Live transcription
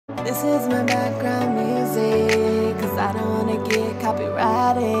This is my background music, cause I don't wanna get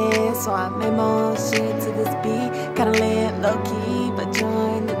copyrighted. So I made more shit to this beat, kinda lit low-key, but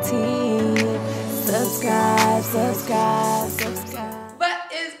join the team. Subscribe, subscribe, subscribe.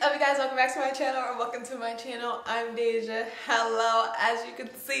 What is up, you guys? Welcome back to my channel, or welcome to my channel. I'm DeJha. Hello. As you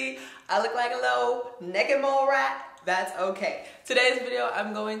can see, I look like a little naked mole rat. That's okay. Today's video,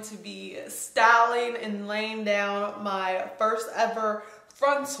 I'm going to be styling and laying down my first ever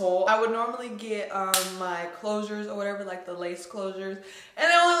frontal. I would normally get my closures or whatever, like the lace closures, and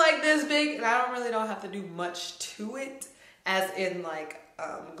they're only like this big, and I don't have to do much to it, as in like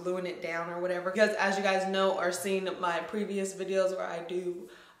gluing it down or whatever, because as you guys know or seen my previous videos where I do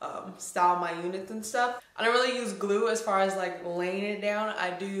style my units and stuff, I don't really use glue as far as like laying it down. I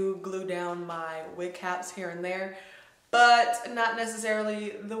do glue down my wig caps here and there, but not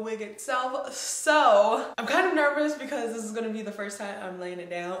necessarily the wig itself. So I'm kind of nervous because this is gonna be the first time I'm laying it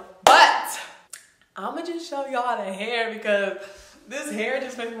down, but I'm gonna just show y'all the hair because this hair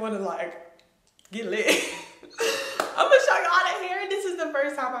just makes me want to like get lit. I'm gonna show y'all the hair. This is the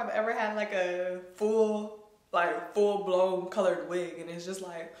first time I've ever had like a full-blown colored wig, and it's just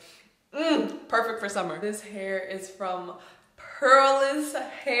like perfect for summer. This hair is from Pearl's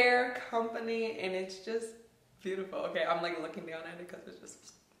Hair Company, and it's just beautiful. Okay, I'm like looking down at it because it's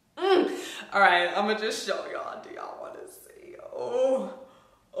just all right, I'm gonna just show y'all. Do y'all want to see? Oh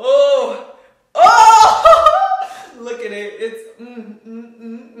look at it. It's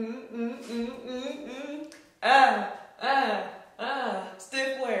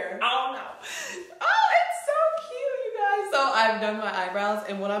stiff wear. I don't know. Oh, it's so cute, you guys. So I've done my eyebrows,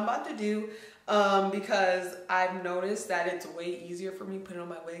 and what I'm about to do, because I've noticed that it's way easier for me putting on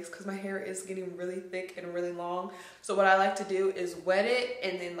my wigs because my hair is getting really thick and really long. So what I like to do is wet it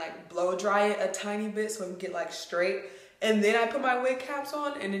and then like blow dry it a tiny bit so it can get like straight. And then I put my wig caps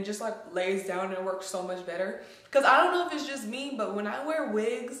on, and it just like lays down, and it works so much better. Because I don't know if it's just me, but when I wear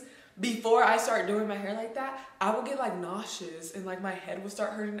wigs, before I start doing my hair like that, I will get like nauseous, and like my head will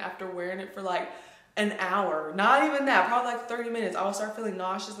start hurting after wearing it for like an hour. Not even that, probably like 30 minutes. I will start feeling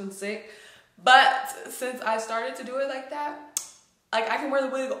nauseous and sick. But since I started to do it like that, like I can wear the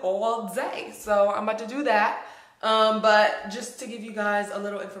wig all day. So I'm about to do that. But just to give you guys a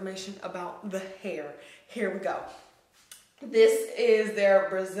little information about the hair, here we go. This is their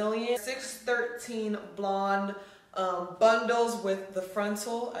Brazilian 613 blonde bundles with the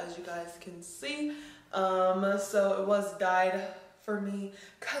frontal, as you guys can see. So it was dyed for me,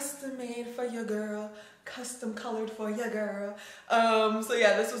 custom made for your girl, custom colored for your girl. So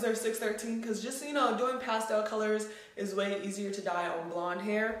yeah, this was their 613, because just so you know, doing pastel colors is way easier to dye on blonde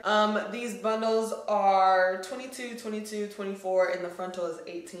hair. These bundles are 22, 22, 24, and the frontal is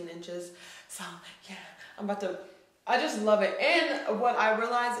 18 inches. So yeah, I just love it. And what I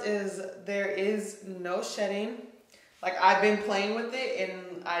realized is there is no shedding. Like, I've been playing with it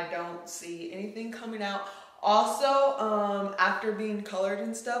and I don't see anything coming out. Also, after being colored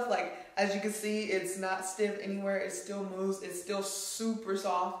and stuff, like, as you can see, it's not stiff anywhere. It still moves. It's still super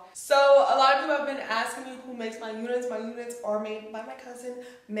soft. So a lot of people have been asking me who makes my units. My units are made by my cousin,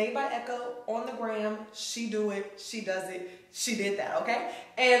 made by Echo on the gram. She do it. She does it. She did that, okay?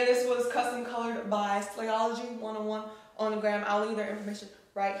 And this was custom colored by Slayology 101 on the gram. I'll leave their information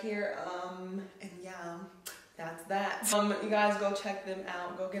right here. And yeah, that's that. You guys go check them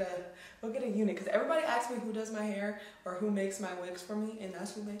out. Go get a unit, because everybody asks me who does my hair or who makes my wigs for me, and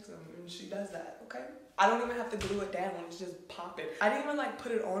that's who makes them, and she does that, okay? I don't even have to glue it down. It's just popping. I didn't even like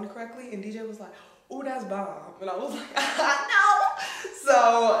put it on correctly, and DJ was like, "Oh, that's bomb," and I was like, "No."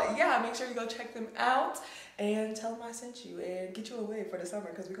 So yeah, make sure you go check them out and tell them I sent you, and get you a wig for the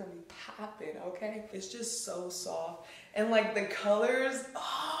summer, because we're gonna be popping, okay? It's just so soft, and like the colors,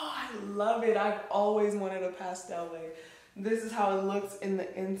 oh, I love it. I've always wanted a pastel wig. This is how it looks in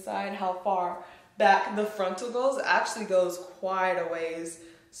the inside, how far back the frontal goes. It actually goes quite a ways.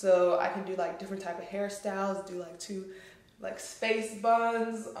 So I can do like different type of hairstyles, do like two like space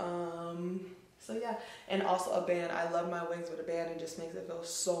buns. So yeah, and also a band. I love my wigs with a band. It just makes it feel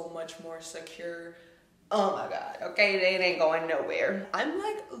so much more secure. Oh my God, okay, they ain't going nowhere. I'm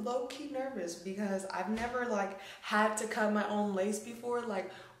like low-key nervous because I've never like had to cut my own lace before.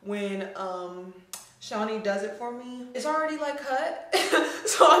 Like when Shawnee does it for me, it's already like cut.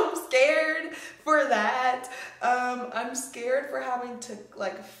 So I'm scared for that. I'm scared for having to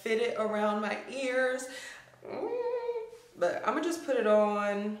like fit it around my ears. But I'm gonna just put it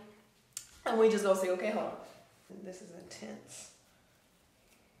on and we just gonna see. Okay, hold on. This is intense.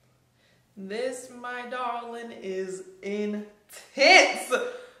 This, my darling, is intense.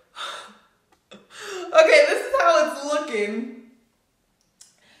 Okay, this is how it's looking.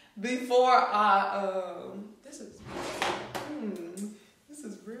 before I this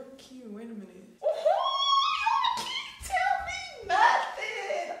is real cute. Wait a minute. You can't tell me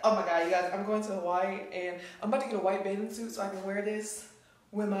nothing. Oh my god, you guys, I'm going to Hawaii and I'm about to get a white bathing suit so I can wear this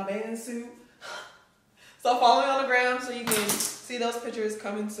with my bathing suit. So follow me on the gram so you can see those pictures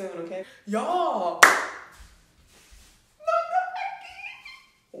coming soon, okay? Y'all.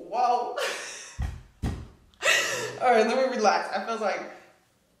 Whoa. All right, let me relax. I feel like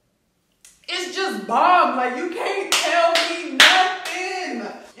it's just bomb. Like, you can't tell me nothing.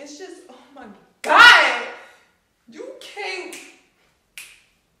 It's just, oh my God. You can't.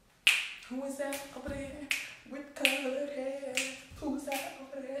 Who is that over there with colored hair? Who's that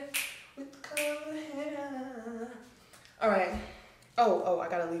over there with colored hair? All right. Oh, I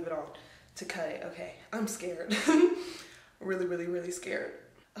gotta leave it on to cut it. Okay, I'm scared. Really, really, really scared.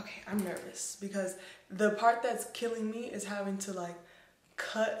 Okay, I'm nervous because the part that's killing me is having to like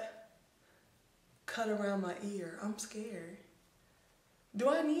cut around my ear. I'm scared. Do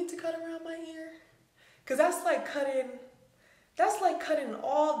I need to cut around my ear? Cause that's like cutting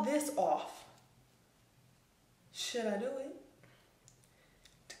all this off. Should I do it?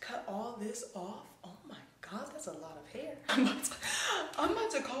 To cut all this off? Oh my God, that's a lot of hair. I'm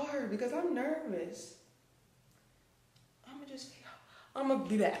about to call her because I'm nervous. I'm gonna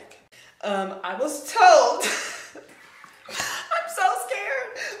be back. I was told, I'm so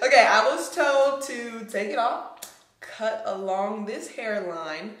scared. Okay, I was told to take it off, cut along this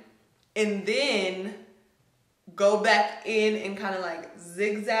hairline, and then go back in and kind of like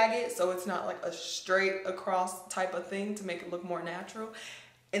zigzag it so it's not like a straight across type of thing to make it look more natural.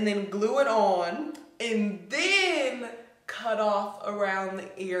 And then glue it on, and then cut off around the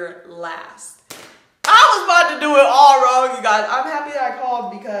ear last. I was about to do it all wrong, you guys. I'm happy that I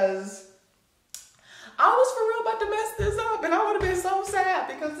called because I was for real about to mess this up and I would have been so sad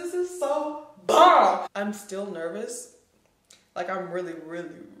because this is so bomb. I'm still nervous. Like, I'm really,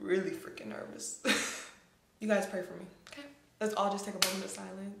 really, really freaking nervous. You guys pray for me, okay? Let's all just take a moment of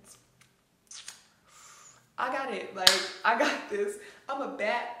silence. I got it. Like, I got this. I'm a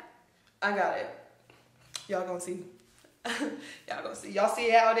bat. I got it. Y'all gonna see. Y'all gonna see. Y'all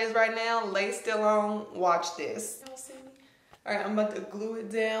see how it is right now? Lay still on. Watch this. Y'all see me? All right, I'm about to glue it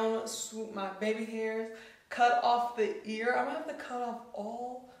down, swoop my baby hairs, cut off the ear. I'm gonna have to cut off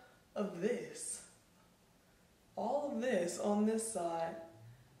all of this. All of this on this side.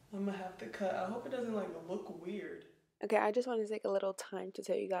 I'm gonna have to cut. I hope it doesn't like look weird. Okay, I just wanted to take a little time to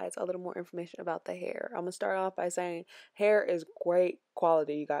tell you guys a little more information about the hair. I'm going to start off by saying hair is great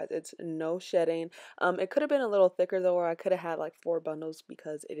quality, you guys. It's no shedding. It could have been a little thicker, though, or I could have had like 4 bundles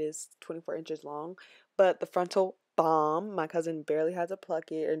because it is 24 inches long. But the frontal bomb, my cousin barely had to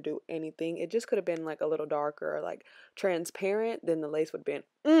pluck it or do anything. It just could have been like a little darker or like transparent. Then the lace would have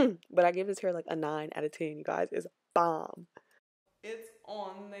been, But I give this hair like a 9 out of 10, you guys. It's bomb. It's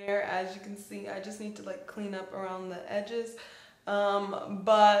on there, as you can see. I just need to like clean up around the edges,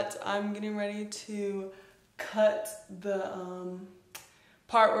 but I'm getting ready to cut the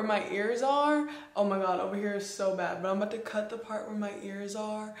part where my ears are. Oh my God, over here is so bad, but I'm about to cut the part where my ears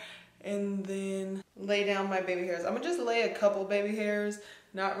are and then lay down my baby hairs. I'm gonna just lay a couple baby hairs,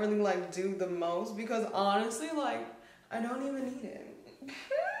 not really like do the most, because honestly, like, I don't even need it.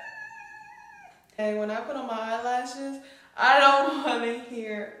 And when I put on my eyelashes, I don't want to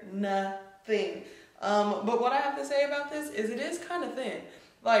hear nothing. But what I have to say about this is it is kind of thin.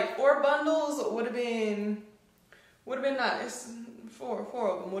 Like 4 bundles would have been nice. Four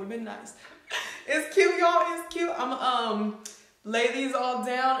of them would have been nice. It's cute, y'all. It's cute. I'm lay these all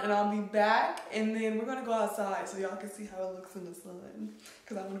down and I'll be back, and then we're gonna go outside so y'all can see how it looks in the sun.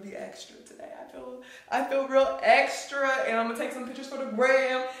 Cause I want to be extra today. I feel real extra, and I'm gonna take some pictures for the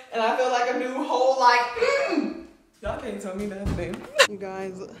gram, and I feel like a new whole like. Y'all can't tell me nothing. You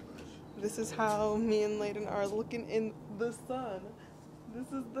guys, this is how me and Layden are looking in the sun. This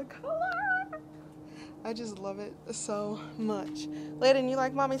is the color. I just love it so much. Layden, you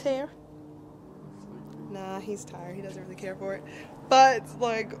like mommy's hair? Nah, he's tired. He doesn't really care for it. But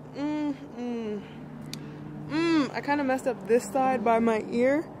like, I kind of messed up this side by my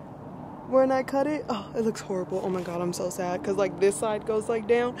ear when I cut it. Oh, it looks horrible. Oh my God, I'm so sad. Cause like this side goes like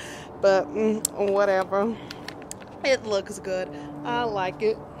down, but whatever. It looks good. I like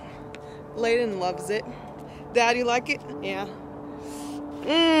it. Layden loves it. Dad, you like it? Yeah.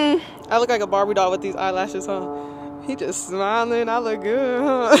 I look like a Barbie doll with these eyelashes, huh? He just smiling. I look good,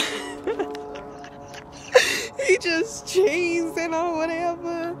 huh? He just cheesing or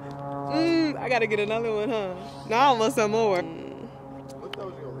whatever. I gotta get another one, huh? Now I want some more. What if that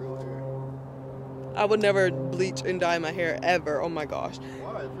was your real hair? I would never bleach and dye my hair ever. Oh my gosh. Why?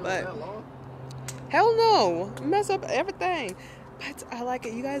 But hell no, mess up everything. But I like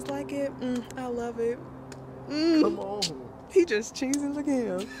it. You guys like it? I love it. Come on. He just cheesing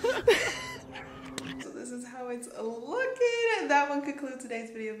again. So this is how it's looking. That one concludes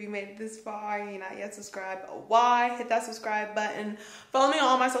today's video. If you made it this far and you're not yet subscribed, why? Hit that subscribe button. Follow me on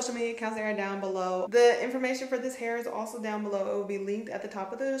all my social media accounts. They are down below. The information for this hair is also down below. It will be linked at the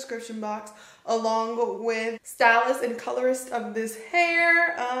top of the description box, along with stylist and colorist of this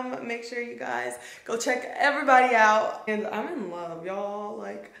hair. Make sure you guys go check everybody out. And I'm in love, y'all.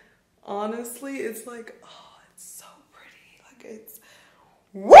 Like, honestly, it's like, oh, it's so pretty. Like, it's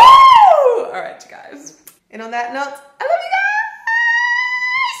woo! All right, you guys. And on that note, I love you guys.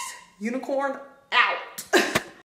 Unicorn